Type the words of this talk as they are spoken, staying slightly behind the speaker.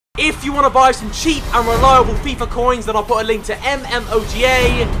if you want to buy some cheap and reliable FIFA coins, then I'll put a link to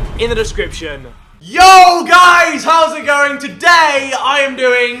MMOGA in the description. Yo guys, how's it going? Today I am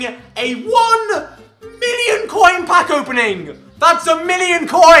doing a 1 million coin pack opening. That's 1 million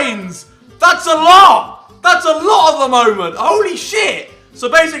coins. That's a lot. That's a lot at the moment. Holy shit. So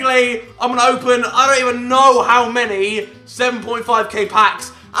basically, I'm going to open, I don't even know how many 7.5k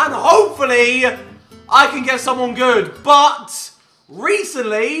packs, and hopefully I can get someone good. But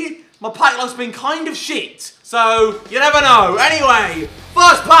recently, my pack luck's been kind of shit, so you never know. Anyway,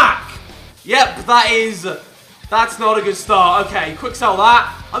 first pack. Yep, that's not a good start. Okay, quick sell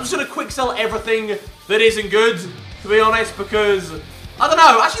that. I'm just going to quick sell everything that isn't good, to be honest, because, I don't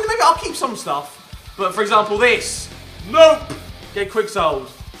know, actually maybe I'll keep some stuff. But for example, this. Nope. Get quick sold.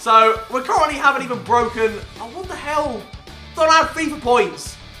 So, we currently haven't even broken, oh what the hell? Don't have FIFA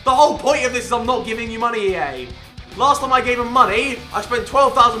points. The whole point of this is I'm not giving you money, EA. Last time I gave him money, I spent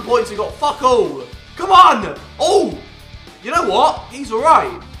 12,000 points and got fuck all. Come on. Oh, you know what? He's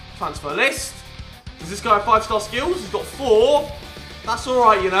alright. Transfer list. Does this guy have 5-star skills? He's got 4. That's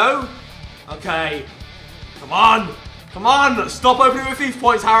alright, you know. Okay. Come on. Come on. Stop opening with FIFA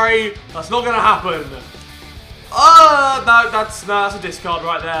points, Harry. That's not going to happen. No, that's a discard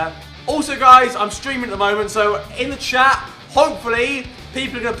right there. Also, guys, I'm streaming at the moment, so in the chat, hopefully,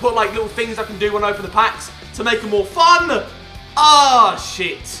 people are going to put, like, little things I can do when I open the packs to make them more fun. Ah,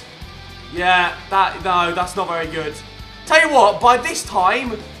 shit. Yeah, no, that's not very good. Tell you what, by this time,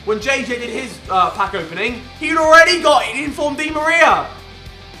 when JJ did his pack opening, he'd already got Informed Di Maria.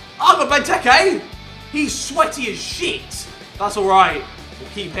 I got Benteke. He's sweaty as shit. That's alright. We'll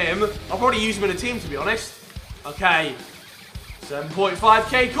keep him. I'll probably use him in a team, to be honest. Okay.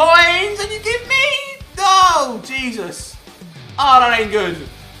 7.5k coins, and you give me... Oh, Jesus. Oh, that ain't good.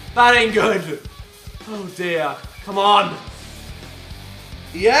 That ain't good. Oh, dear. Come on.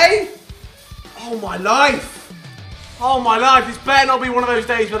 EA? Oh, my life. Oh my life, this better not be one of those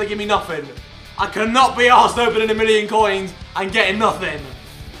days where they give me nothing. I cannot be arsed opening 1 million coins and getting nothing.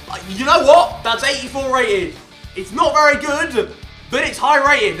 You know what? That's 84 rated. It's not very good, but it's high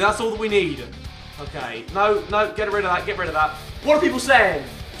rated. That's all that we need. Okay, no, get rid of that, get rid of that. What are people saying?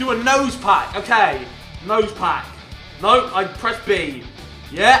 Do a nose pack. Okay, nose pack. No, I press B.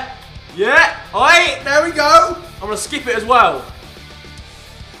 Yeah, alright, there we go. I'm going to skip it as well.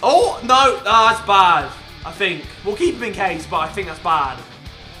 Oh, no, that's bad. I think. We'll keep him in case, but I think that's bad.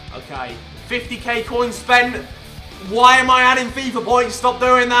 Okay. 50k coins spent. Why am I adding FIFA points? Stop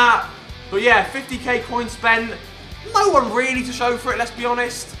doing that. But yeah, 50k coins spent. No one really to show for it, let's be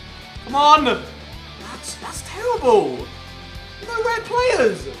honest. Come on. That's terrible. No red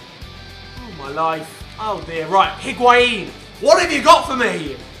players. Oh, my life. Oh, dear. Right, Higuain. What have you got for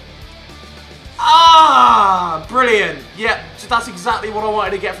me? Ah, brilliant. Yep, that's exactly what I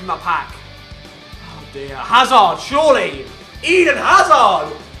wanted to get from that pack. Dear. Hazard, surely! Eden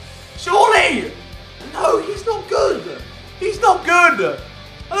Hazard! Surely! No, he's not good! He's not good!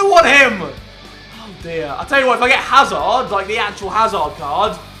 I don't want him! Oh dear. I'll tell you what, if I get Hazard, like the actual Hazard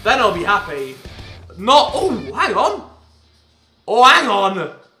card, then I'll be happy. Not... Oh, hang on! Oh, hang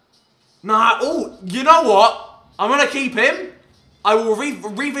on! Nah, oh, you know what? I'm going to keep him. I will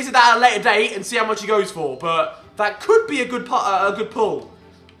revisit that at a later date and see how much he goes for, but that could be a good pull.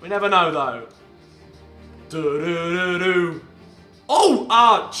 We never know, though.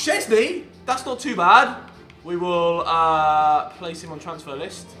 Oh, Chesney. That's not too bad. We will place him on transfer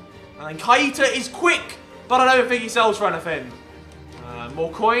list. And then Kaita is quick, but I don't think he sells for anything.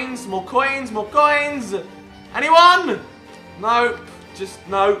 More coins, more coins, more coins. Anyone? Nope. Just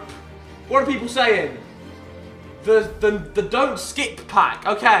nope. What are people saying? The don't skip pack.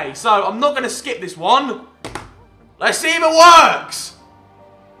 Okay, so I'm not going to skip this one. Let's see if it works.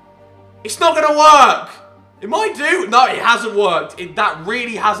 It's not going to work. It might do. No, it hasn't worked. That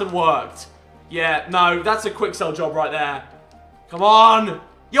really hasn't worked. Yeah, no, that's a quick sell job right there. Come on.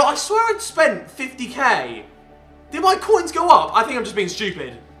 Yo, I swear I'd spent 50k. Did my coins go up? I think I'm just being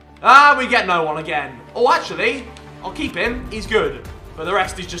stupid. Ah, we get no one again. Oh, actually, I'll keep him. He's good. But the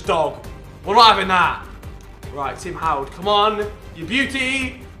rest is just dog. We're not having that. Right, Tim Howard, come on. You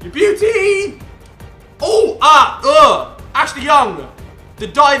beauty. You beauty. Oh, Ashley Young. The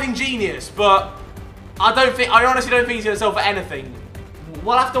diving genius, but... I honestly don't think he's going to sell for anything.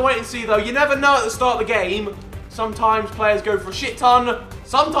 We'll have to wait and see, though. You never know at the start of the game. Sometimes players go for a shit ton.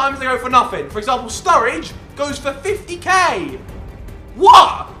 Sometimes they go for nothing. For example, Sturridge goes for 50k.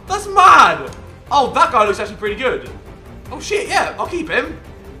 What? That's mad. Oh, that guy looks actually pretty good. Oh, shit, yeah. I'll keep him.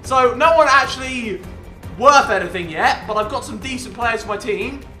 So, no one actually worth anything yet, but I've got some decent players for my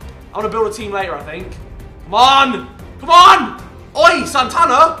team. I'm going to build a team later, I think. Come on. Come on. Oi,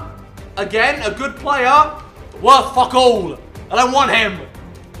 Santana. Again, a good player. Worth fuck all. I don't want him.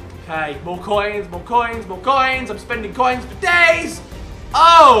 Okay, more coins, more coins, more coins. I'm spending coins for days.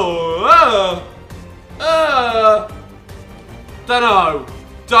 Oh,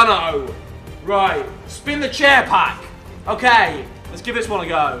 Dunno. Right, spin the chair pack. Okay, let's give this one a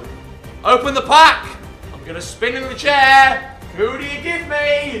go. Open the pack. I'm gonna spin in the chair. Who do you give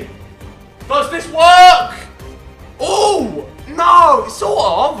me? Does this work? Oh, no,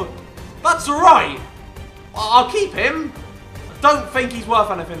 sort of. That's alright. I'll keep him. I don't think he's worth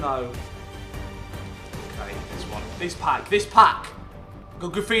anything though. Okay, this one. This pack. Got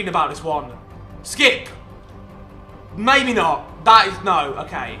a good feeling about this one. Skip. Maybe not. That is no.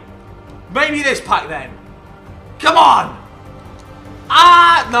 Okay. Maybe this pack then. Come on.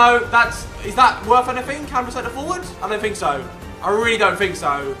 Ah, no. Is that worth anything? 100% forward? I don't think so. I really don't think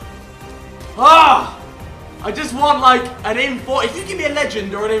so. Ah. I just want like an inform. If you give me a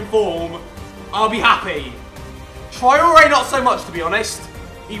legend or an inform, I'll be happy. Traore not so much, to be honest.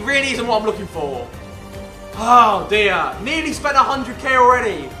 He really isn't what I'm looking for. Oh dear. Nearly spent 100k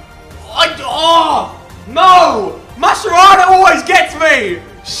already. Oh no! Mascherano always gets me!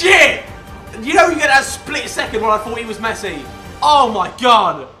 Shit! You know you get that split second when I thought he was Messi. Oh my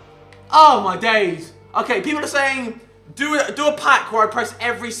god. Oh my days. Okay, people are saying do a pack where I press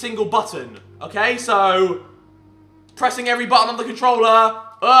every single button. Okay, so pressing every button on the controller.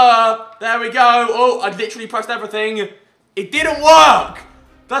 There we go. Oh, I literally pressed everything. It didn't work.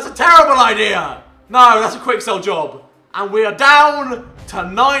 That's a terrible idea. No, that's a quick sell job. And we are down to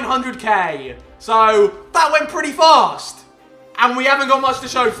 900k. So that went pretty fast. And we haven't got much to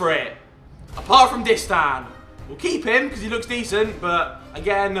show for it. Apart from Distan. We'll keep him because he looks decent. But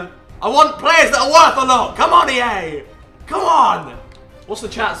again, I want players that are worth a lot. Come on, EA. Come on. What's the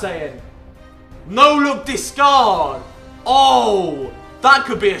chat saying? No look discard. Oh, that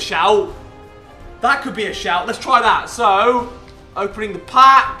could be a shout. That could be a shout. Let's try that. So, opening the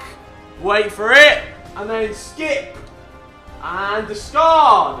pack. Wait for it. And then skip. And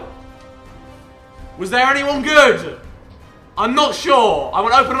discard. Was there anyone good? I'm not sure. I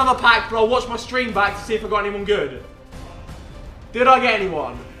want to open another pack, but I'll watch my stream back to see if I got anyone good. Did I get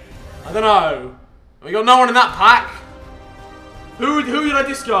anyone? I don't know. We got no one in that pack. Who did I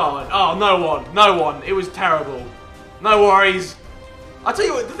discard? Oh, no one. No one. It was terrible. No worries. I tell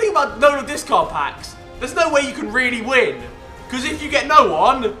you what, the thing about no discard packs, there's no way you can really win. Because if you get no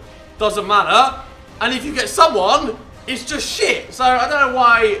one, doesn't matter. And if you get someone, it's just shit. So I don't know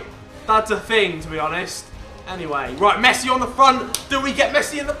why that's a thing, to be honest. Anyway, right, Messi on the front. Do we get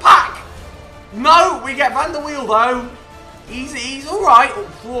Messi in the pack? No, we get Van der Weel though. He's alright. Oh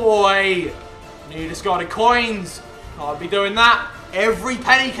boy. Need discarded coins. Can't be doing that. Every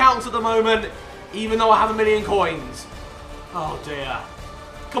penny counts at the moment, even though I have 1,000,000 coins. Oh dear.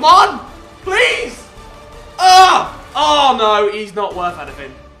 Come on! Please! Oh no, he's not worth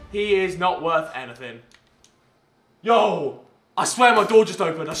anything. He is not worth anything. Yo! I swear my door just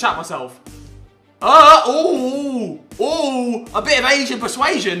opened. I shat myself. Oh! A bit of Asian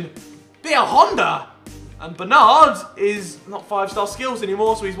persuasion. Bit of Honda. And Bernard is not 5-star skills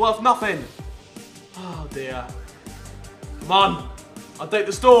anymore, so he's worth nothing. Oh dear. Come on. Update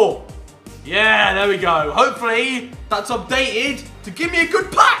the store. Yeah, there we go. Hopefully, that's updated to give me a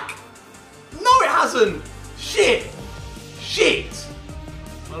good pack. No, it hasn't. Shit.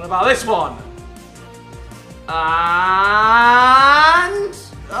 What about this one? And...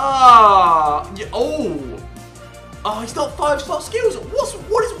 he's not 5-star skills.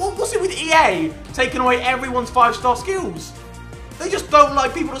 What's it with EA taking away everyone's 5-star skills? They just don't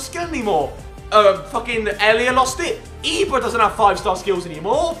like people to skill anymore. Fucking Elia lost it. Ibra doesn't have 5-star skills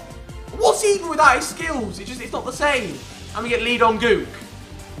anymore. What's even without his skills? It's not the same. And we get lead on Gook.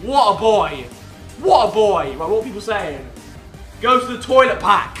 What a boy. What a boy. Right, what are people saying? Go to the toilet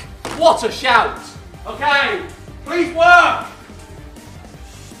pack. What a shout. Okay. Please work.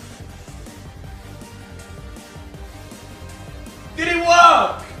 Did it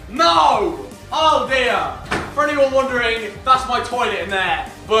work? No. Oh dear. For anyone wondering, that's my toilet in there.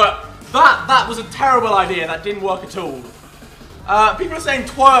 But that was a terrible idea. That didn't work at all. People are saying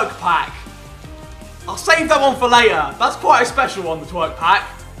twerk pack. I'll save that one for later. That's quite a special one, the twerk pack,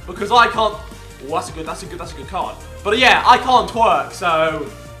 because I can't. Oh, that's a good card. But yeah, I can't twerk, so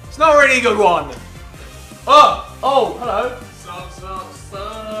it's not really a good one. Oh, hello.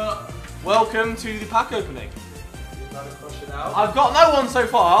 Sup. Welcome to the pack opening. I've got no one so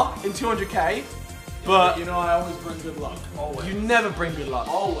far in 200k. But you know, I always bring good luck. Always. You never bring good luck.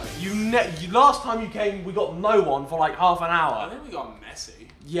 Always. Last time you came, we got no one for like half an hour. I think we got Messi.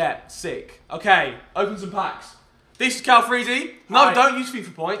 Yeah, sick. Okay, open some packs. This is Calfreezy. No, Hi. don't use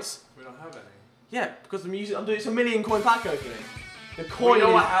FIFA points. We don't have any. Yeah, because I'm doing it's a million coin pack opening. The coin know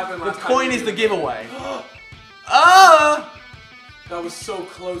is, what happened the last time coin you is the did it. giveaway. Ah! That was so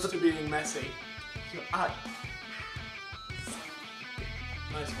close to being messy. I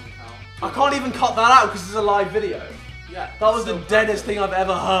Nice one, Cal. can't even cut that out because it's a live video. Yeah. That was so the deadest thing I've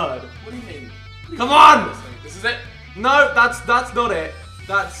ever heard. What do you mean? Come on! This is it. No, that's not it.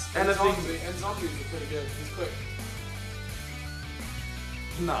 That's And anything. zombies are pretty good. He's quick.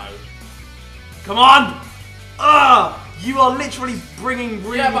 No. Come on! You are literally bringing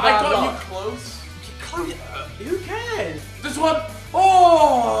really Yeah, but bad I got luck. you close. Who cares? This one.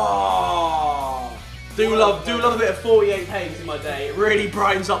 Oh! Do love a bit of 48 pace in my day. It really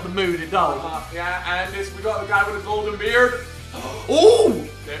brightens up the mood. It does. Yeah, and this we got the guy with a golden beard. Ooh!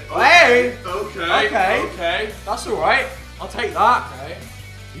 Hey! Okay. Okay. Okay. That's all right. I'll take that. Okay.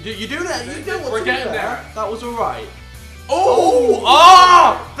 You do that. You do what We're to do getting there. That was all right. Oh!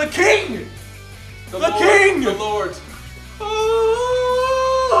 Ah! The king! The king! The Lord.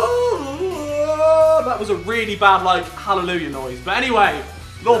 That was a really bad, like, hallelujah noise. But anyway,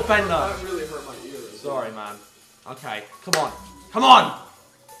 Lord Bender. That really hurt my ears. Sorry, man. Okay, come on. Come on!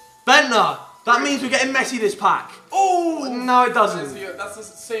 Bender! That means we're getting messy this pack. Oh! No, it doesn't. That's the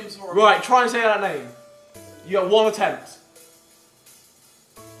same sort of. Right, try and say that name. You got one attempt.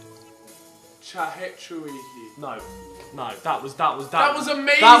 Chahechuihi. No. No, that was That was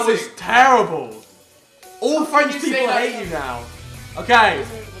amazing. That was terrible. All How French can you say people that? hate you now. Okay.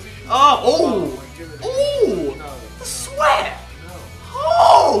 Was it Oh, my goodness. oh, No. the sweat. No.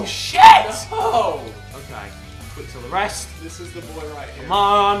 Oh, shit. No. Okay, quick to the rest. This is the boy right here. Come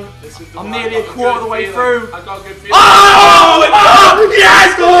on. This is the I'm one. nearly I a got quarter of good the way feeling. through. I got a good feeling. Oh,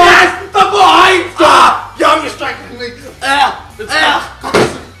 yes, yes, the boy. Young, you're striking me.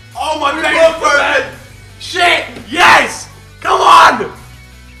 Oh, my baby's broken. Shit, yes. Come on.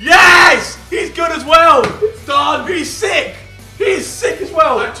 Yes, he's good as well. It's done. He's sick. He's sick as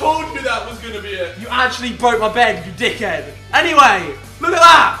well. I told you that was gonna be it. You actually broke my bed, you dickhead. Anyway, look at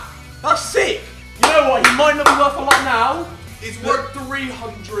that. That's sick. You know what? He might not be worth a lot now. It's worth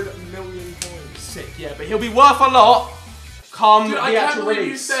 300 million coins. Sick, yeah, but he'll be worth a lot come Dude, the I can't actual believe you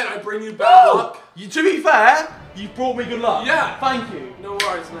release. said I bring you bad Woo! luck. To be fair, you've brought me good luck. Yeah. Thank you. No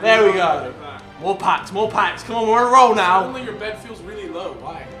worries, man. There we You go. know that. More packs, more packs. Come on, we're on a roll now. Suddenly your bed feels really low.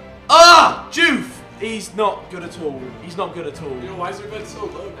 Why? Joof! He's not good at all. He's not good at all. You know, why is your bed so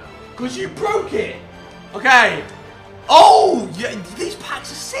low now? Because you broke it. Okay. Oh, yeah, these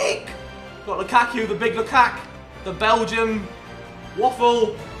packs are sick. Got Lukaku, the big Lukaku, the Belgium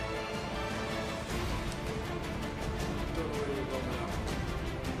waffle. Don't know where you're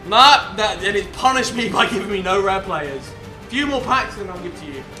going now. Nah, then it punished me by giving me no rare players. A few more packs and I'll give to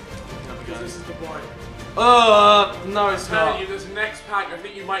you. Because this is the boy. No, it's I'm telling not. you, this next pack, I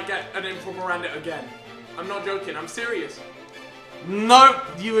think you might get an info Miranda again. I'm not joking. I'm serious. Nope,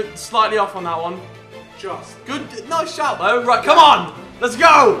 you were slightly off on that one. Just. Good, nice shout though. Right, come on, let's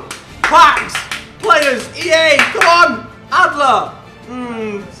go. Packs, players, EA, come on, Adler.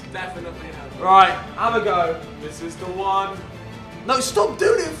 It's definitely happening. Right, have a go. This is the one. No, stop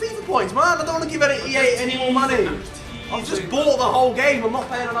doing it with FIFA points, man. I don't want to give EA any more money. I've just bought the whole game. I'm not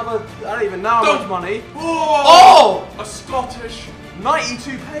paying another. I don't even know how much money. Oh! A Scottish.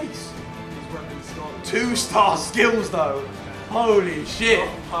 92 pace. He's repping Scotland. 2-star skills though. Holy shit.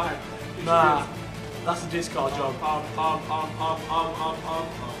 Oh my. Nah, that's a discard job.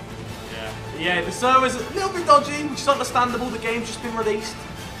 Yeah, the server's a little bit dodgy, which is understandable. The game's just been released,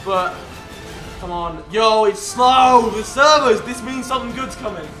 but come on, yo, it's slow. The servers. This means something good's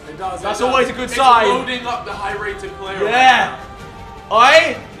coming. It does. That's it does. always a good It's sign. loading up the high-rated player. Yeah.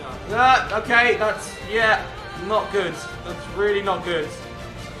 Right Oi. Okay, that's not good. That's really not good.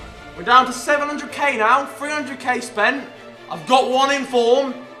 We're down to 700k now. 300k spent. I've got one in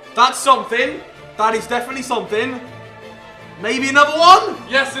form. That's something. That is definitely something. Maybe another one? now.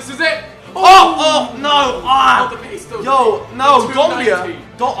 Yes, this is it. Oh, no. Ah. Oh, the pace though. Yo, no, The Dombia.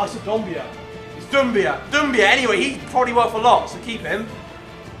 290. I said Dombia. It's Dumbia. Dumbia, anyway, he's probably worth a lot, so keep him.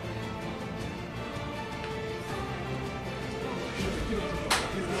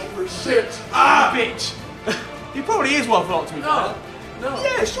 Shit. Bitch. He probably is worth a lot to be fair. No.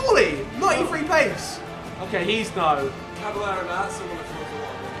 Yeah, surely. 93 pace. Okay, he's no. Caballero, that's someone that's worth a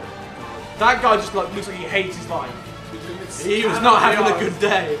lot. That guy just looks like he hates his life. It He was cannot not be having a ours. good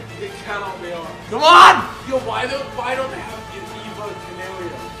day. It cannot be on. Come on! Yo, why don't they have Eva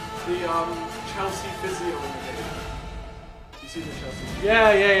Canario, the Chelsea physio in the game? You see the Chelsea?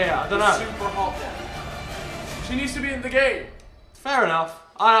 Yeah, I don't The know. super hot one. She needs to be in the game. Fair enough.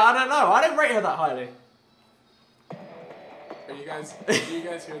 I don't know. I don't rate her that highly. you guys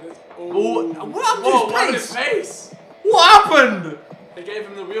hear this? Oh, what happened Whoa, to what his his pace? face? What happened? They gave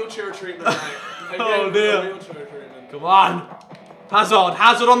him the wheelchair treatment, mate. They gave Oh him dear. the wheelchair treatment. Come on.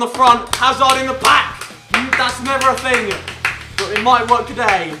 Hazard on the front, Hazard in the back. That's never a thing, but it might work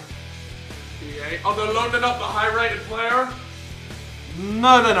today. Okay. Oh, they're loading up the high-rated player?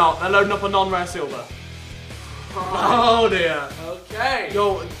 No, they're not. They're loading up a non-rare silver. Oh dear. Okay.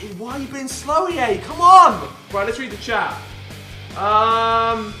 Yo, why are you being slow, EA? Come on. Right, let's read the chat.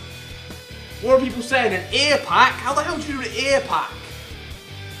 What are people saying? An ear pack? How the hell do you do an ear pack?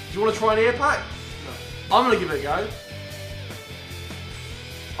 Do you want to try an ear pack? No. I'm gonna give it a go.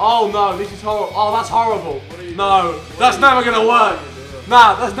 Oh no, this is horrible. Oh, that's horrible. No, that's never gonna work.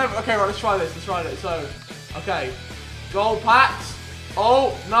 Nah, that's never. Okay, right, let's try this. Let's try this. So, okay, gold packs.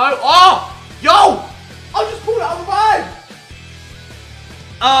 Oh no! Oh, yo! I just pulled it out of the bag.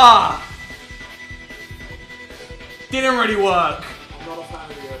 Ah, didn't really work. I'm not a fan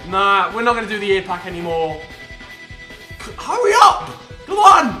of the ear. Nah, we're not gonna do the ear pack anymore. Hurry up! Come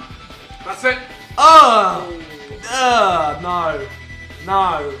on! That's it. No.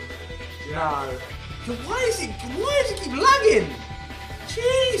 No. Yeah. No. Why does it keep lagging?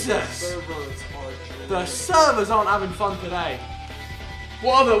 Jesus! Servers are The servers aren't having fun today.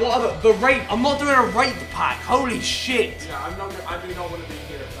 What other? The rate. I'm not doing a rate pack. Holy shit. Yeah, I do not want to be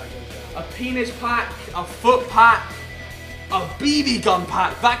here if that goes down. A penis pack, a foot pack, a BB gun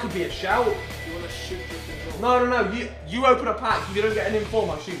pack. That could be a shout. You want to shoot your control? No. You open a pack. If you don't get an inform,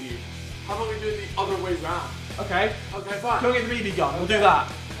 I'll shoot you. How about we do it the other way round? Okay. Okay, fine. Go get the BB gun. We'll do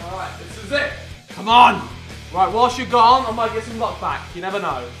that. Alright, this is it. Come on. Right, whilst you're gone, I might get some luck back. You never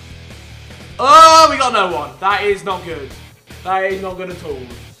know. Oh, we got no one. That is not good. That is not good at all.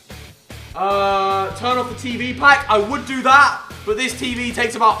 Turn off the TV pack. I would do that, but this TV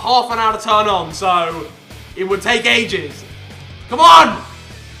takes about half an hour to turn on, so it would take ages. Come on.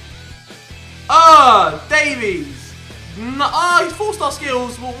 Davies. No, he's 4-star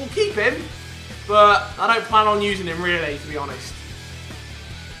skills. We'll keep him, but I don't plan on using him really, to be honest.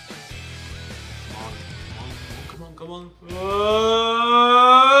 Come on.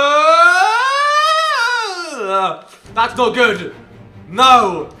 That's not good.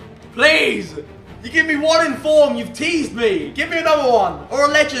 No. Please. You give me one inform, you've teased me. Give me another one. Or a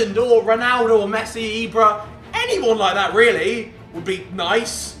legend, or Ronaldo, or Messi, Ibra. Anyone like that, really, would be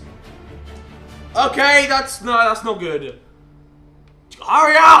nice. Okay, that's not good.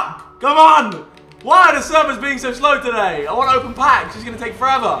 Hurry up. Come on. Why are the servers being so slow today? I want to open packs. It's going to take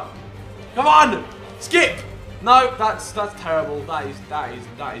forever. Come on. Skip. No, that's terrible. That is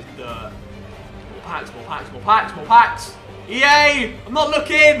dirt. More packs. EA, I'm not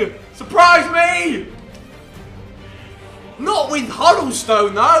looking. Surprise me. Not with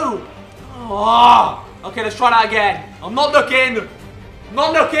Huddlestone, no. Oh. Okay, let's try that again. I'm not looking.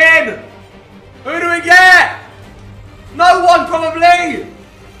 Who do we get? No one, probably.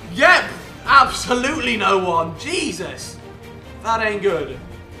 Yep, absolutely no one. Jesus, that ain't good.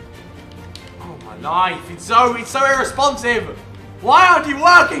 Life. It's so irresponsive. Why aren't you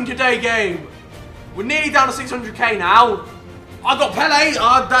working today, game? We're nearly down to 600k now. I got Pele.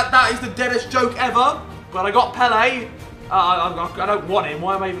 That is the deadest joke ever. But I got Pele. I don't want him.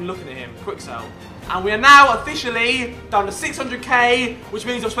 Why am I even looking at him? Quick sell. And we are now officially down to 600k, which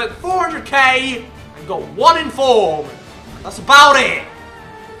means I've spent 400k and got one inform. That's about it.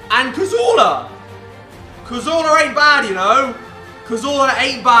 And Cazorla. Cazorla ain't bad, you know. Cazorla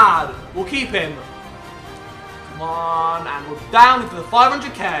ain't bad. We'll keep him. Come on, and we're down into the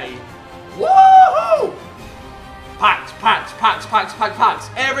 500k. Woohoo! Packs.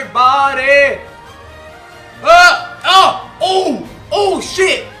 Everybody! Oh,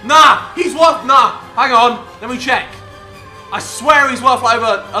 shit! Nah, he's worth, hang on, let me check. I swear he's worth like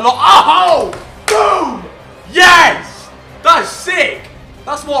over a lot. Oh! Boom! Yes! That's sick!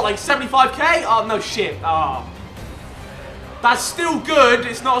 That's what, like 75k? Oh, no shit. Oh. That's still good.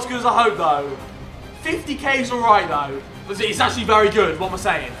 It's not as good as I hope, though. 50k is alright, though. It's actually very good, what am I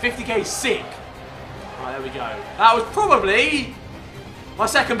saying? 50k is sick. Alright, there we go. That was probably my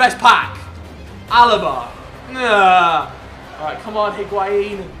second best pack. Alaba. Alright, come on,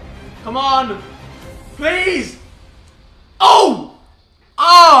 Higuain. Come on. Please. Oh!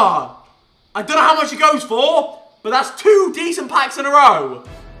 I don't know how much it goes for, but that's 2 decent packs in a row.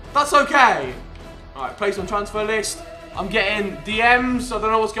 That's okay. Alright, place on transfer list. I'm getting DMs, I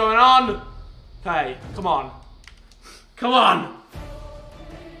don't know what's going on. Okay, come on. Come on!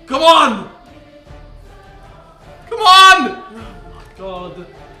 Oh my god.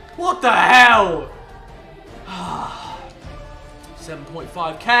 What the hell?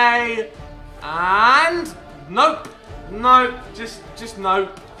 7.5k. And nope. No, just no.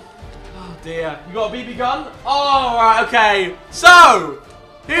 Oh dear. You got a BB gun? Oh, right, okay. So,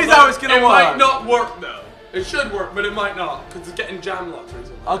 here's how it's gonna work. It might not work though. It should work, but it might not, because it's getting jam locked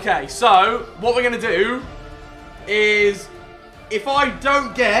recently. Okay, so, what we're gonna do is, if I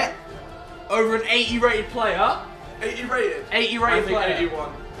don't get over an 80 rated player. 80 rated? 80 rated player. I think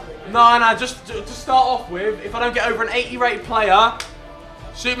 81. No, just to start off with, if I don't get over an 80 rated player,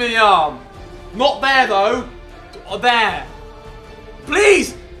 shoot me in the arm. Not there though. There.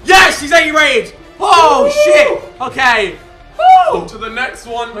 Please! Yes, he's 80 rated! Oh, shit! Okay. On to the next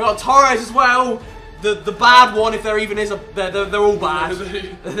one. We got Torres as well. The bad one, if there even is a... They're all bad.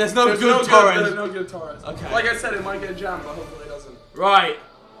 There's no good Torres. There's no good Torres. Okay. Like I said, it might get jammed, but hopefully it doesn't. Right.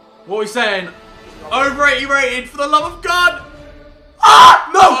 What are we saying? Over 80 rated, for the love of God! Ah!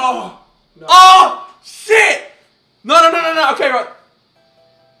 No! Oh! No. Oh! Shit! No. Okay, right.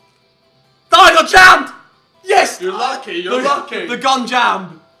 Oh, I got jammed! Yes! You're lucky, you're lucky. The gun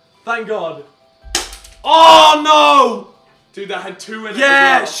jammed. Thank God. Oh, no! Dude, that had 2 in it.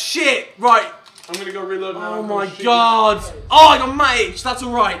 Yeah, as well. shit. Right. I'm gonna go reload now. Oh my God. Oh, I got matched. That's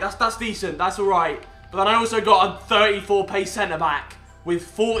alright. That's decent. That's alright. But then I also got a 34 pace centre back with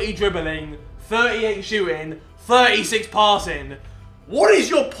 40 dribbling, 38 shooting, 36 passing. What is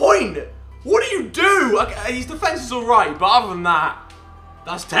your point? What do you do? Okay, his defense is alright, but other than that,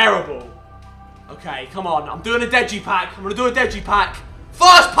 that's terrible. Okay, come on. I'm doing a Deji pack. I'm gonna do a Deji pack.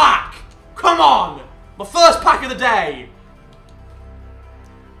 First pack! Come on! My first pack of the day.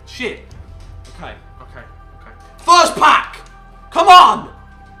 Shit. Okay. First pack! Come on!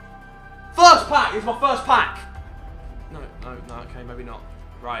 First pack is my first pack. No, okay, maybe not.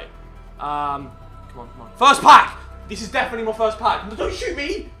 Right. Come on. First pack! This is definitely my first pack. Don't shoot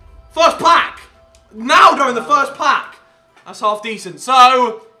me! First pack! Now during the first pack! That's half decent.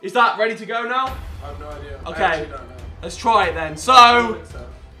 So, is that ready to go now? I have no idea. Okay. I actually don't know. Let's try it then. I So, think so.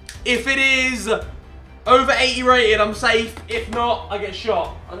 if it is over 80 rated, I'm safe. If not, I get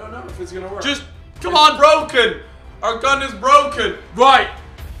shot. I don't know if it's gonna work. Just, come on. Broken! Our gun is broken! Right.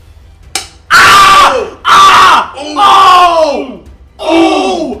 Ah! Ah! Oh!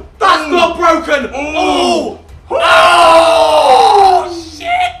 Oh! That's not broken! Oh! Oh!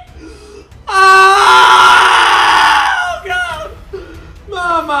 Shit! Ah! God!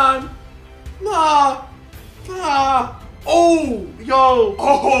 Nah, man. Nah. Oh! Yo!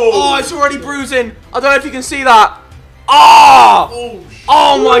 Oh, it's already bruising. I don't know if you can see that. Ah!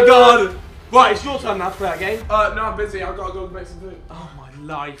 Oh my God! Right, it's your turn now to play that game. No, I'm busy. I've got to go make some food. Oh my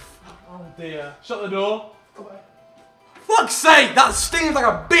life. Oh dear. Shut the door. Fuck's sake, that stings like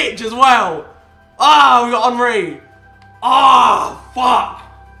a bitch as well. Ah, we got Henri. Ah, fuck.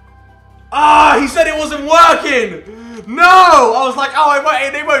 Ah, he said it wasn't working. No, I was like, oh, it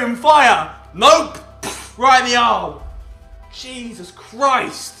won't even fire. Nope. Right in the arm. Jesus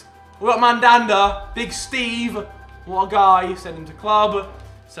Christ. We got Mandanda, Big Steve. What a guy. Send him to club.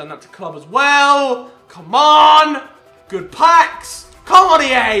 Send that to club as well. Come on. Good packs. Come on,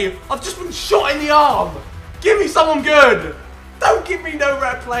 EA. I've just been shot in the arm. Give me someone good. Don't give me no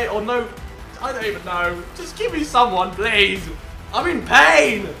red plate or no... I don't even know. Just give me someone, please. I'm in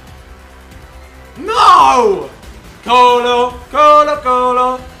pain. No. Colo.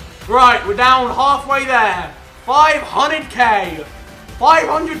 Right, we're down halfway there. 500k.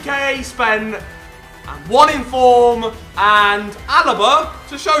 500k spent. And 1 in form. And Alaba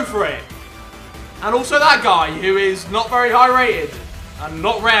to show for it. And also that guy who is not very high rated. And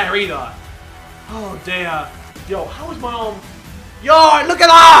not rare either. Oh dear. Yo, how is my arm? Yo, look at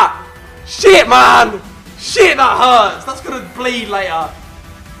that! Shit, man! Shit, that hurts! That's gonna bleed later.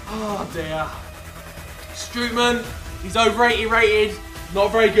 Oh dear. Strootman, he's over 80 rated.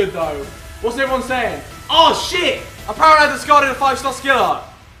 Not very good though. What's everyone saying? Oh shit! Apparently I discarded a 5-star skiller.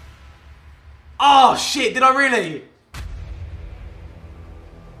 Oh shit, did I really?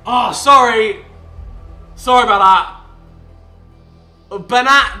 Oh, sorry. Sorry about that.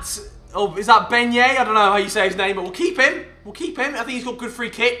 Benat, oh, is that Beignet? I don't know how you say his name, but we'll keep him. We'll keep him. I think he's got good free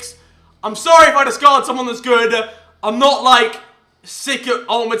kicks. I'm sorry if I discard someone that's good. I'm not like sick at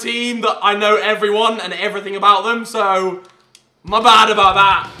Ultimate Team that I know everyone and everything about them, so my bad about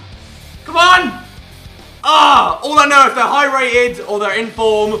that. Come on! Ah, all I know if they're high rated or they're in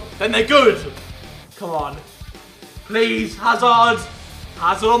form, then they're good. Come on. Please, Hazard.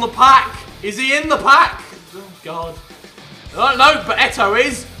 Hazard on the pack. Is he in the pack? Oh, God. No, but Eto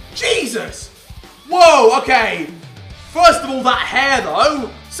is. Jesus! Whoa, okay. First of all, that hair, though.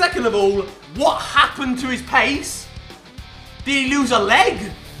 Second of all, what happened to his pace? Did he lose a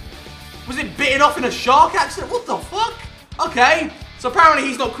leg? Was it bitten off in a shark accident? What the fuck? Okay, so apparently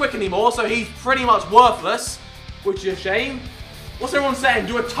he's not quick anymore, so he's pretty much worthless. which is a shame. What's everyone saying?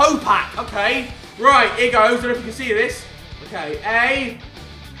 Do a toe pack. Okay. Right, here goes. I don't know if you can see this. Okay,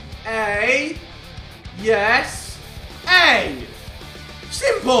 A, yes, A.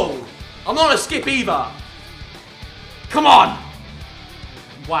 Simple. I'm not gonna skip either. Come on.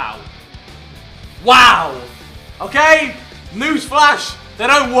 Wow. Wow. Okay? Newsflash, they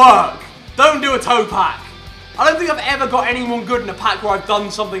don't work. Don't do a toe pack. I don't think I've ever got anyone good in a pack where I've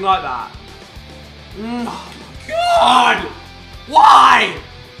done something like that. Oh my god! Why?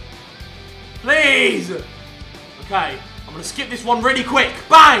 Please! Okay, I'm gonna skip this one really quick.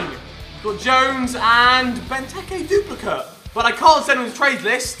 Bang! We've got Jones and Benteke duplicate. But I can't send him his trades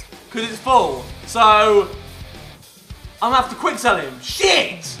list because it's full. So I'm gonna have to quick sell him.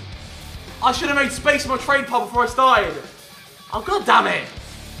 Shit! I should have made space in my trade pile before I started. Oh god damn it.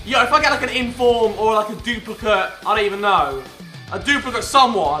 Yo, if I get like an inform or like a duplicate, I don't even know. A duplicate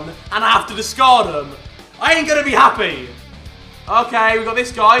someone and I have to discard them, I ain't gonna be happy. Okay, we got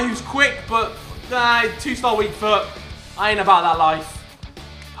this guy who's quick, but 2-star weak foot. I ain't about that life.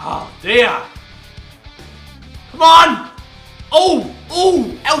 Oh dear. Come on! Oh,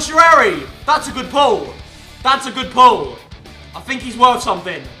 El Shaarawy. That's a good pull. That's a good pull. I think he's worth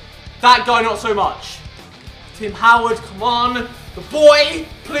something. That guy, not so much. Tim Howard, come on. The boy,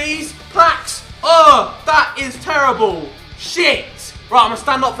 please. Packs. Oh, that is terrible. Shit. Right, I'm going to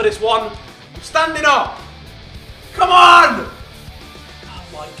stand up for this one. I'm standing up. Come on. Oh,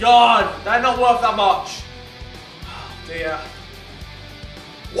 my God. They're not worth that much. Oh, dear.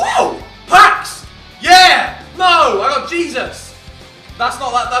 Whoa. Packs. Yeah. No, I got Jesus. That's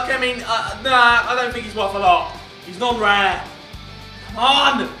not that. I mean, nah, I don't think he's worth a lot. He's non-rare. Come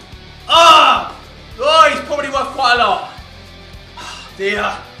on. Oh, he's probably worth quite a lot. Oh,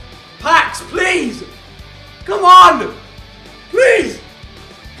 dear. Packs, please. Come on. Please.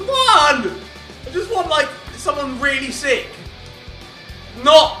 Come on. I just want, like, someone really sick.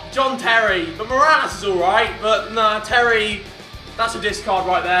 Not John Terry. But Morales is alright. But, nah, Terry, that's a discard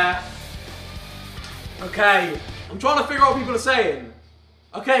right there. Okay. I'm trying to figure out what people are saying.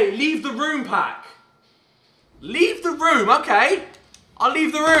 Okay, leave the room, pack. Leave the room, okay. I'll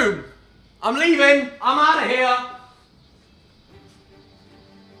leave the room. I'm leaving. I'm out of here.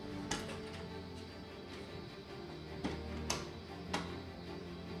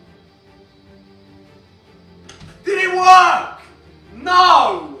 Did it work?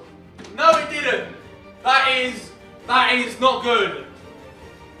 No. No, it didn't. That is not good.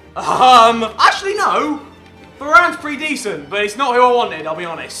 Actually, no. Varane's pretty decent, but it's not who I wanted, I'll be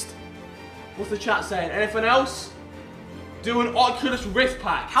honest. What's the chat saying? Anything else? Do an Oculus Rift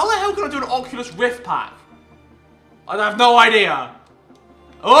pack. How the hell can I do an Oculus Rift pack? I have no idea.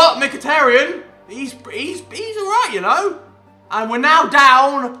 Oh, Mkhitaryan. He's alright, you know. And we're now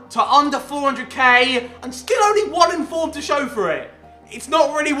down to under 400k and still only 1 inform to show for it. It's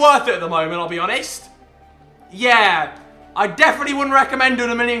not really worth it at the moment, I'll be honest. Yeah, I definitely wouldn't recommend doing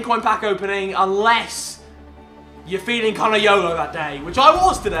a million coin pack opening unless you're feeling kind of YOLO that day, which I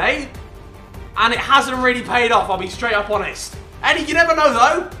was today. And it hasn't really paid off, I'll be straight up honest. And you never know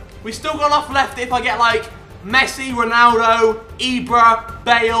though. We've still got enough left if I get like Messi, Ronaldo, Ibra,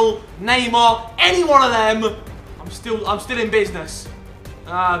 Bale, Neymar, any one of them. I'm still in business.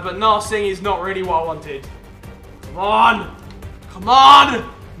 But Narsing is not really what I wanted. Come on. Come on.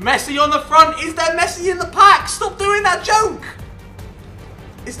 Messi on the front. Is there Messi in the pack? Stop doing that joke.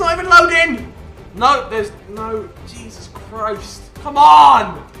 It's not even loading. No, there's no. Jesus Christ. Come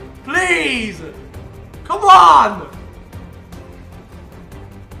on. Please! Come on!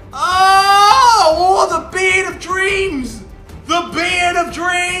 Oh, the Beard of Dreams! The Beard of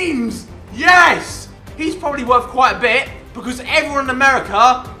Dreams! Yes! He's probably worth quite a bit because everyone in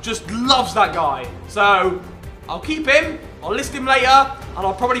America just loves that guy. So, I'll keep him, I'll list him later, and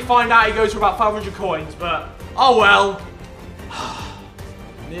I'll probably find out he goes for about 500 coins, but oh well.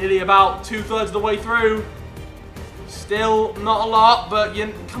 Nearly about 2/3 of the way through. Still not a lot, but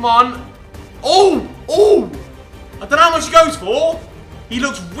come on. Oh! I don't know how much he goes for. He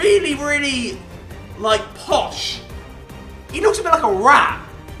looks really, really, like, posh. He looks a bit like a rat.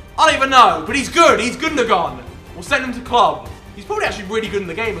 I don't even know, but he's good. He's Gundogan. We'll send him to club. He's probably actually really good in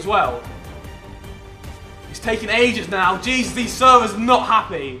the game as well. He's taking ages now. Jesus, these servers are not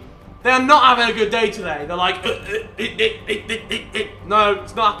happy. They are not having a good day today. They're like, no,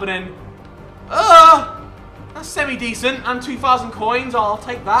 it's not happening. That's semi-decent, and 2,000 coins, I'll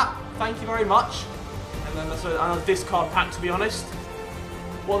take that. Thank you very much. And then that's a discard pack, to be honest.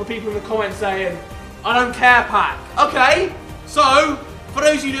 What are the people in the comments saying? I don't care pack. Okay, so, for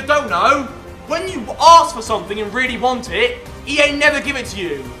those of you that don't know, when you ask for something and really want it, EA never give it to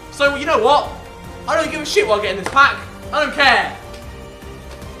you. So, you know what? I don't give a shit what I get in this pack. I don't care.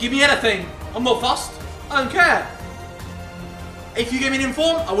 Give me anything. I'm not fussed. I don't care. If you give me an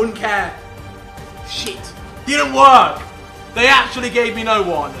inform, I wouldn't care. Shit. Didn't work. They actually gave me no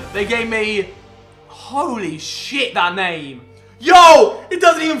one. They gave me... Holy shit, that name. Yo! It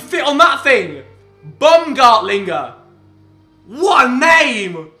doesn't even fit on that thing. Baumgartlinger. What a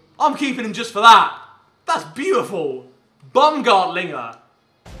name. I'm keeping him just for that. That's beautiful. Baumgartlinger.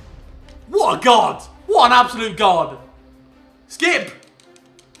 What a god. What an absolute god. Skip.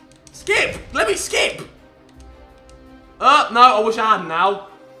 Skip. Let me skip. No, I wish I hadn't now.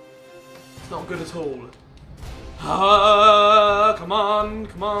 It's not good at all. Come on,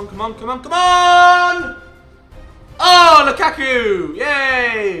 come on, come on, come on, come on! Oh, Lukaku!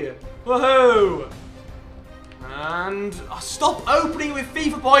 Yay! Woohoo! And stop opening with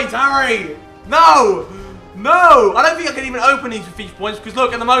FIFA points, Harry! No! No! I don't think I can even open these with FIFA points because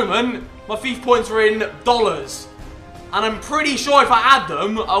look, at the moment, my FIFA points are in dollars. And I'm pretty sure if I add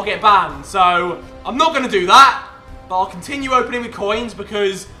them, I'll get banned. So, I'm not going to do that. But I'll continue opening with coins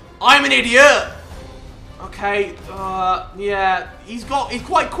because I'm an idiot. Okay, yeah, he's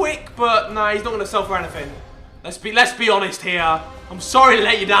quite quick, but no, he's not going to sell for anything. Let's be honest here. I'm sorry to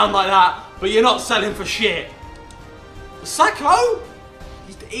let you down like that, but you're not selling for shit. Sacco?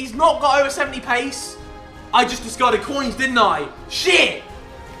 He's not got over 70 pace. I just discarded coins, didn't I? Shit!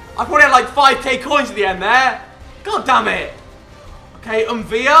 I probably had like 5k coins at the end there. God damn it. Okay,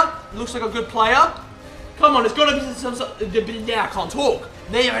 Villa looks like a good player. Come on, there's got to be some... Yeah, I can't talk.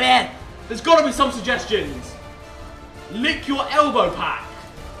 There's got to be some suggestions. Lick your elbow pack.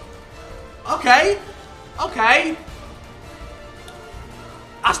 Okay. Okay.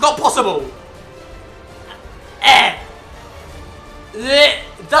 That's not possible.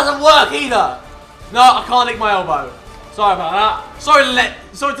 It doesn't work either. No, I can't lick my elbow. Sorry about that. Sorry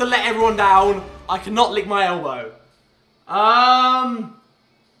to let everyone down. I cannot lick my elbow. What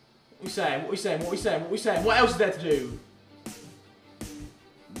we saying? What we saying? What we saying? What we saying? What else is there to do?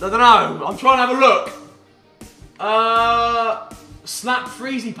 I don't know. I'm trying to have a look. Snap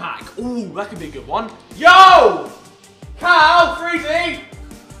Freezy pack. Ooh, that could be a good one. Yo! Cal, Freezy!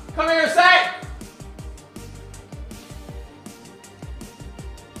 Come here a sec!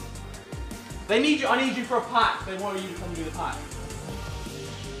 They need you, I need you for a pack. They want you to come do the pack.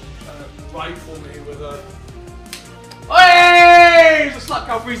 Rifle me with a... Hey! It's a Slap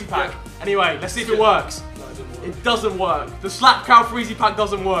Cow Freezy pack. Anyway, let's see if it works. No, it didn't work. It doesn't work. The Slap Cow Freezy pack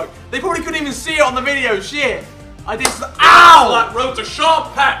doesn't work. They probably couldn't even see it on the video. Shit! I did. Ow! That road to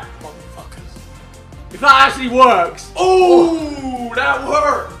sharp pack, motherfuckers. If that actually works. Ooh, that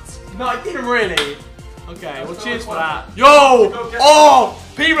worked. No, it didn't really. Okay, well, cheers for that. Go Yo! get Oh!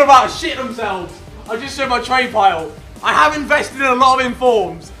 People are about to shit themselves. I just showed my trade pile. I have invested in a lot of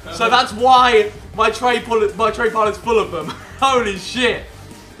informs, so that's why my trade pile is full of them. Holy shit!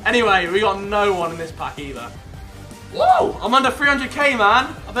 Anyway, we got no one in this pack either. Whoa! I'm under 300k,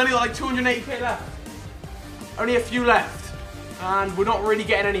 man. I've only got like 280k left. Only a few left, and we're not really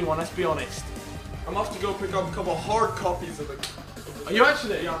getting anyone. Let's be honest. I'm off to go pick up a couple hard copies of it. Are you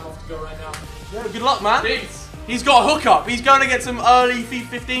actually? Yeah, I'm off to go right now. Yeah, good luck, man. Thanks. He's got a hookup. He's going to get some early FIFA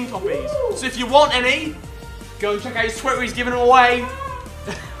 15 copies. Woo. So if you want any, go and check out his Twitter. He's giving them away.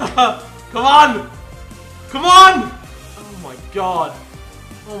 Come on. Come on. Oh, my God.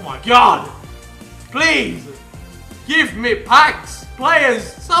 Oh, my God. Please. Give me packs. Players.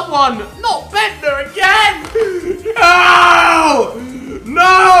 Someone. Not Bender again. No.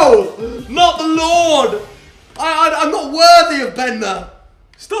 No. Not the Lord. I'm not worthy of Bender.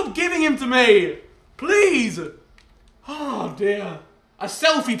 Stop giving him to me. Please! Oh dear. A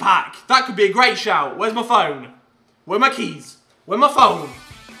selfie pack! That could be a great shout. Where's my phone? Where are my keys? Where's my phone?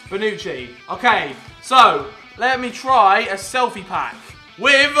 Bonucci. Okay, so let me try a selfie pack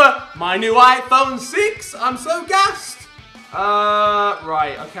with my new iPhone 6. I'm so gassed.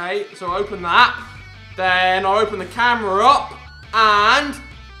 Right, okay. So open that. Then I'll open the camera up and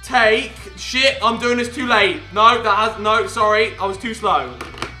take... Shit, I'm doing this too late. No, sorry. I was too slow.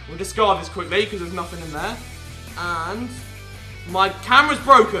 We'll discard this quickly because there's nothing in there. And my camera's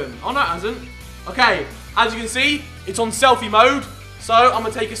broken. Oh, no, it hasn't. Okay, as you can see, it's on selfie mode. So I'm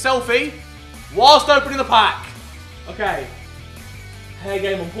going to take a selfie whilst opening the pack. Okay. Hair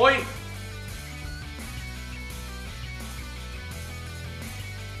game on point.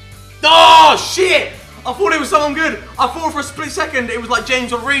 Oh, shit! I thought it was someone good. I thought for a split second it was like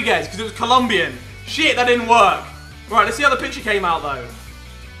James Rodriguez because it was Colombian. Shit, that didn't work. Right, let's see how the picture came out, though.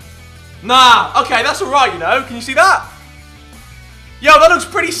 Nah, okay, that's alright, you know. Can you see that? Yo, that looks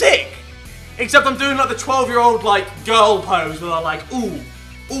pretty sick. Except I'm doing like the 12-year-old like girl pose where I'm like, ooh,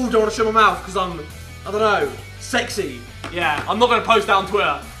 don't want to show my mouth because I'm I don't know, sexy. Yeah, I'm not going to post that on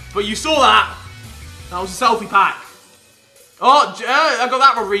Twitter. But you saw that. That was a selfie pack. Oh, I got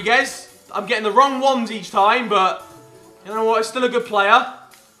that Rodriguez. I'm getting the wrong ones each time, but you know what? It's still a good player. All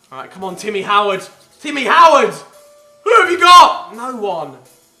right, come on, Timmy Howard. Timmy Howard! Who have you got? No one.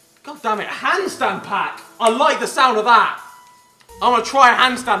 God damn it, handstand pack. I like the sound of that. I'm going to try a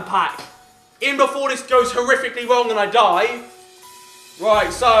handstand pack. In before this goes horrifically wrong and I die.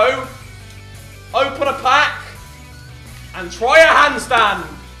 Right, so open a pack and try a handstand.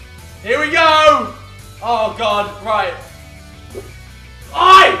 Here we go. Oh, God, right.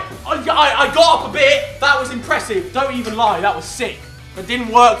 I got up a bit. That was impressive. Don't even lie. That was sick. That didn't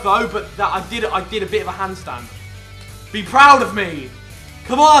work though. But I did a bit of a handstand. Be proud of me.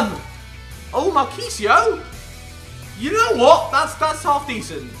 Come on. Oh, Marquisio. You know what? That's half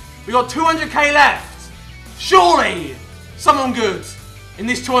decent. We got 200k left. Surely, someone good in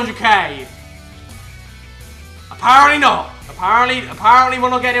this 200k. Apparently not. Apparently we're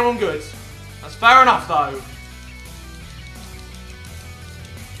not getting anyone good. That's fair enough though.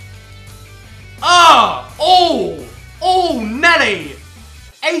 Oh, Nelly!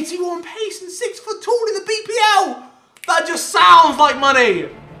 81 pace and 6 foot tall in the BPL! That just sounds like money!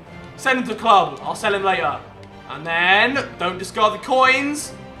 Send him to club. I'll sell him later. And then, don't discard the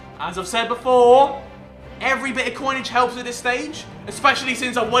coins. As I've said before, every bit of coinage helps at this stage. Especially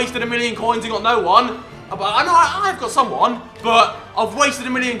since I've wasted 1 million coins and got no one. I know I've got someone, but I've wasted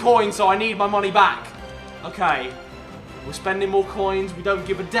 1 million coins, so I need my money back. Okay. We're spending more coins. We don't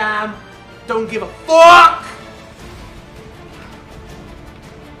give a damn. Don't give a fuck!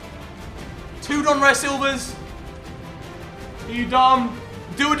 2 non-rare silvers. Are you dumb?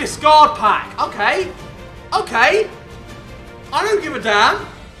 Do a discard pack. Okay. Okay. I don't give a damn.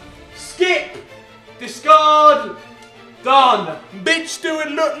 Skip. Discard. Done. Bitch, do it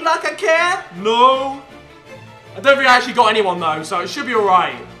look like I care? No. I don't think I actually got anyone though, so it should be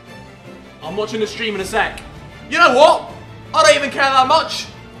alright. I'm watching the stream in a sec. You know what? I don't even care that much.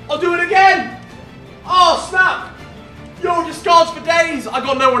 I'll do it again! Oh, snap! Yo, discards for days! I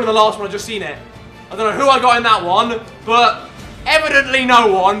got no one in the last one, I just seen it. I don't know who I got in that one, but evidently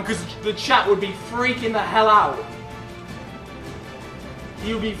no one, because the chat would be freaking the hell out.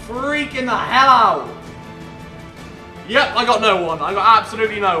 You'd be freaking the hell out. Yep, I got no one. I got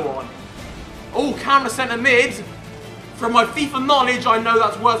absolutely no one. Oh, camera centre mid. From my FIFA knowledge, I know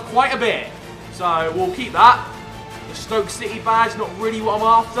that's worth quite a bit. So, we'll keep that. The Stoke City badge, not really what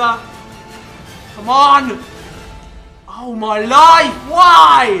I'm after. Come on! Oh my life!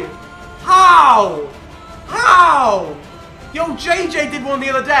 Why? How? How? Yo, JJ did one the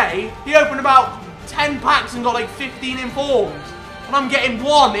other day. He opened about 10 packs and got like 15 informed. And I'm getting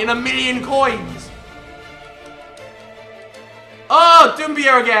 1 in 1 million coins. Oh,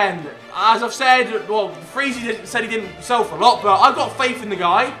 Dumbier again. As I've said, well, Freezy said he didn't sell for a lot, but I've got faith in the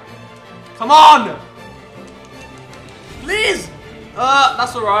guy. Come on! Liz!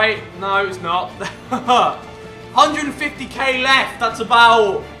 That's alright. No, it's not. 150k left. That's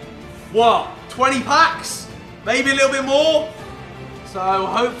about, what, 20 packs? Maybe a little bit more? So,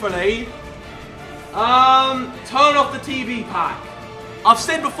 hopefully. Turn off the TV pack. I've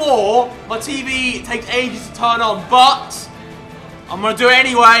said before, my TV takes ages to turn on, but I'm going to do it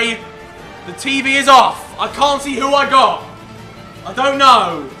anyway. The TV is off. I can't see who I got. I don't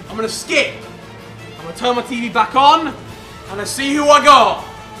know. I'm going to skip. I'm going to turn my TV back on. And I see who I got.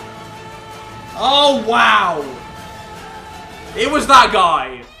 Oh, wow. It was that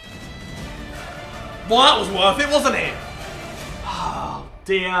guy. Well, that was worth it, wasn't it? Oh,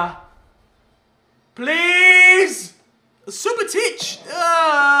 dear. Please. Subotic.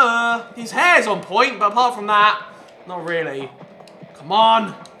 His hair's on point, but apart from that, not really. Come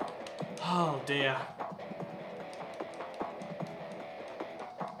on. Oh, dear.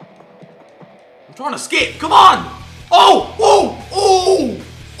 I'm trying to skip. Come on. Oh! Oh! Oh!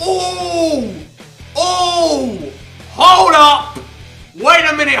 Oh! Oh! Hold up! Wait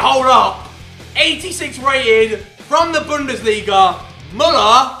a minute, hold up! 86 rated from the Bundesliga.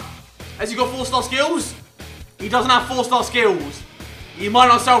 Muller, has he got 4-star skills? He doesn't have 4-star skills. He might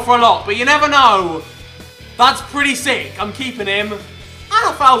not sell for a lot, but you never know. That's pretty sick. I'm keeping him. And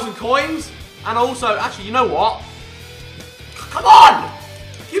 1,000 coins. And also, actually, you know what? Come on!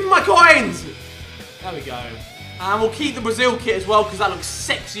 Give me my coins! There we go. And we'll keep the Brazil kit as well because that looks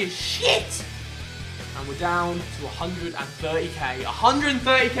sexy as shit. And we're down to 130k.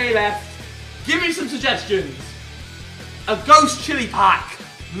 130k left. Give me some suggestions. A ghost chili pack.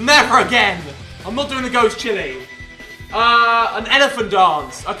 Never again. I'm not doing the ghost chili. An elephant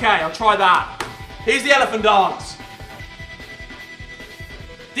dance. Okay, I'll try that. Here's the elephant dance.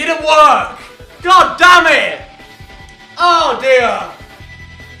 Didn't work. God damn it! Oh dear!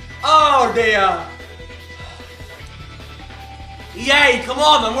 Oh dear! Yay, come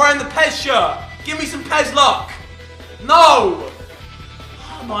on, I'm wearing the Pez shirt! Give me some Pez luck! No!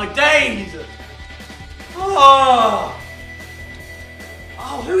 Oh my days! Oh!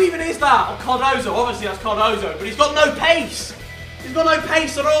 Oh, who even is that? Oh, Cardozo, obviously that's Cardozo, but he's got no pace! He's got no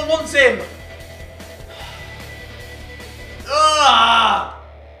pace, so no one wants him! Ugh!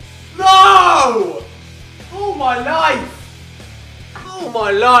 No! Oh my life! Oh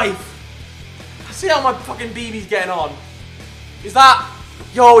my life! See how my fucking BB's getting on. Is that...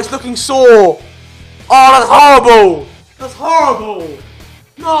 Yo, it's looking sore. Oh, that's horrible! That's horrible!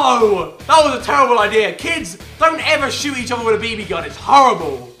 No! That was a terrible idea. Kids, don't ever shoot each other with a BB gun. It's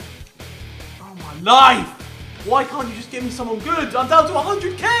horrible. Oh my life! Why can't you just give me someone good? I'm down to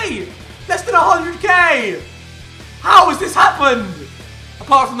 100k! Less than 100k! How has this happened?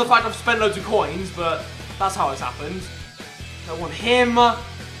 Apart from the fact I've spent loads of coins, but that's how it's happened. I want him.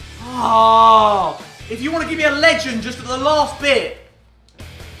 Oh, if you want to give me a legend just at the last bit.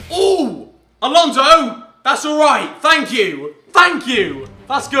 Ooh, Alonso, that's alright. Thank you. Thank you.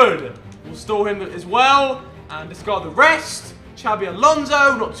 That's good. We'll store him as well and discard the rest. Xabi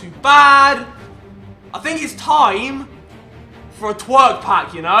Alonso, not too bad. I think it's time for a twerk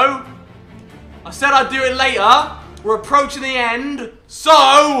pack, you know? I said I'd do it later. We're approaching the end,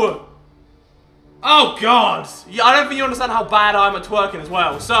 so... Oh, God. Yeah, I don't think you understand how bad I'm at twerking as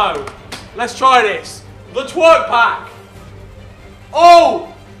well. So, let's try this. The twerk pack.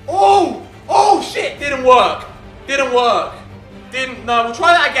 Oh! Oh! Oh, shit! Didn't work. Didn't work. Didn't... No, we'll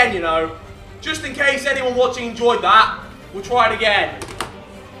try that again, you know. Just in case anyone watching enjoyed that, we'll try it again.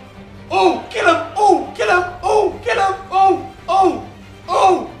 Oh! Kill him! Oh! Kill him! Oh! Kill him! Oh! Oh!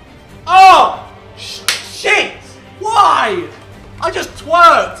 Oh! Oh! Shit! Why? I just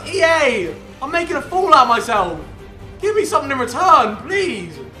twerked! EA! I'm making a fool out of myself! Give me something in return,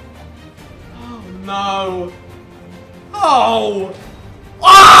 please! Oh, no. Oh!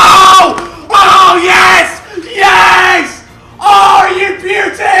 Oh! Oh, yes! Yes! Oh, you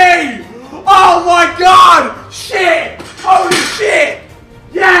beauty! Oh, my God! Shit! Holy shit!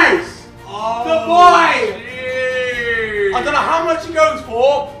 Yes! Oh, the boy! Geez. I don't know how much it goes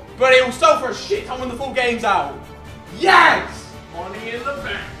for, but it will sell for a shit ton when the full game's out. Yes! Money in the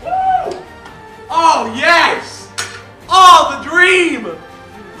bank. Woo! Oh, yes! Oh, the dream!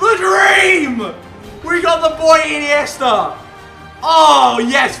 The dream! We got the boy Iniesta! Oh,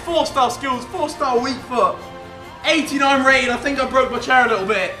 yes! 4-star skills, 4-star weak foot. 89 rating. I think I broke my chair a little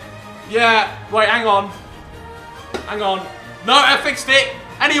bit. Yeah. Wait, hang on. Hang on. No, I fixed it.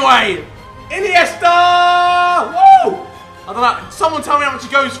 Anyway. Iniesta! Woo! I don't know. Someone tell me how much he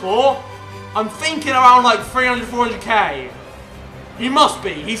goes for. I'm thinking around like 300, 400k. He must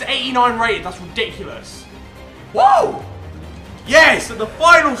be. He's 89 rated. That's ridiculous. Whoa! Yes, at the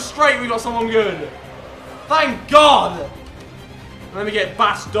final straight we got someone good. Thank God. Let me get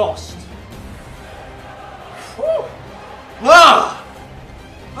Bas Dost. Whew. Ah!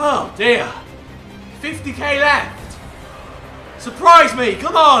 Oh dear. 50k left. Surprise me.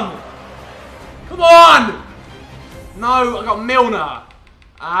 Come on. Come on. No, I got Milner.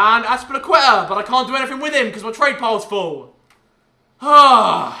 And Aspilicueta, but I can't do anything with him because my trade pile's full.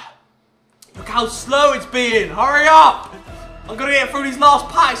 Ah, look how slow it's been. Hurry up. I'm going to get through these last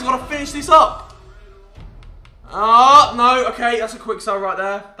packs. I've got to finish this up. Oh, no. Okay, that's a quick sell right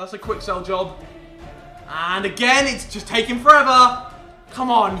there. That's a quick sell job. And again, it's just taking forever.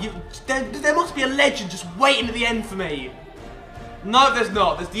 Come on. There must be a legend just waiting at the end for me. No, there's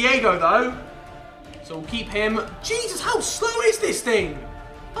not. There's Diego, though. So we'll keep him. Jesus, how slow is this thing?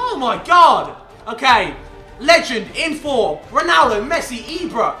 Oh, my God. Okay. Legend in form. Ronaldo, Messi,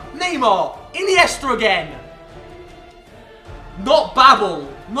 Ibra, Neymar, Iniesta again. Not Babel.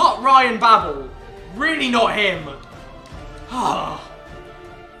 Not Ryan Babel. Really not him.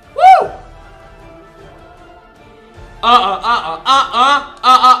 Woo!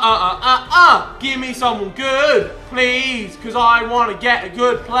 Give me someone good, please, because I want to get a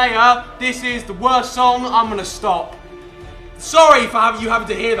good player. This is the worst song. I'm going to stop. Sorry for you having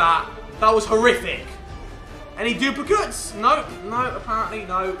to hear that. That was horrific. Any duplicates? No, no, apparently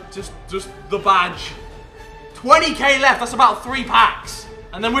no. Just the badge. 20k left. That's about 3 packs.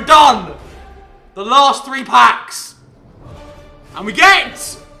 And then we're done. The last 3 packs. And we get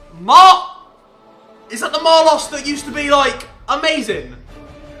Is that the Marlos that used to be, like, amazing?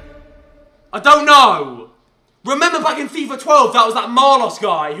 I don't know. Remember back in FIFA 12, that was that Marlos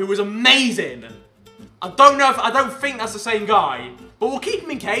guy who was amazing. I don't think that's the same guy. But we'll keep him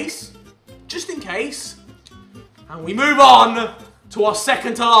in case. Just in case. And we move on to our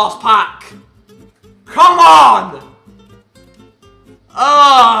second to last pack. Come on!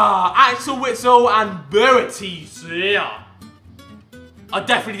 Axel Witsel and Bertizia. I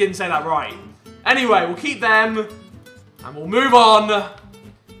definitely didn't say that right. Anyway, we'll keep them. And we'll move on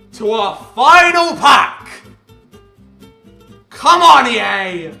to our final pack. Come on,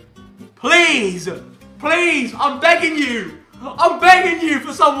 EA. Please. Please. I'm begging you. I'm begging you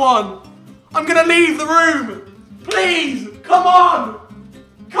for someone. I'm going to leave the room. Please. Come on.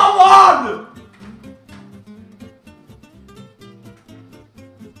 Come on.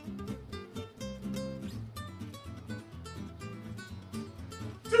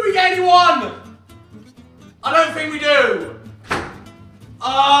 Do we get anyone? I don't think we do.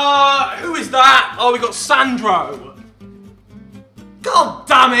 Who is that? Oh, we got Sandro. God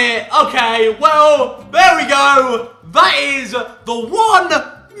damn it. Okay, well, there we go. That is the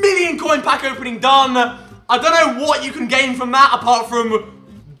 1 million coin pack opening done. I don't know what you can gain from that apart from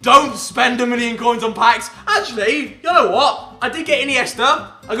don't spend 1 million coins on packs. Actually, you know what? I did get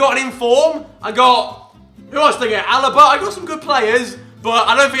Iniesta. I got an Inform. I got... Who else did I get? Alaba. I got some good players, but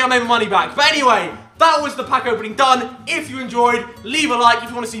I don't think I made my money back. But anyway, that was the pack opening done. If you enjoyed, leave a like. If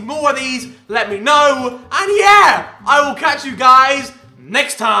you want to see more of these, let me know. And yeah, I will catch you guys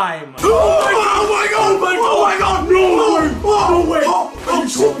next time. Oh my god! Oh my god! No way! Are you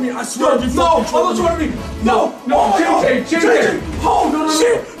trolling me? I swear you fucking trolling me. I'm not trolling me. No! JJ! Oh, no!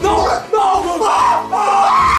 Shit! No!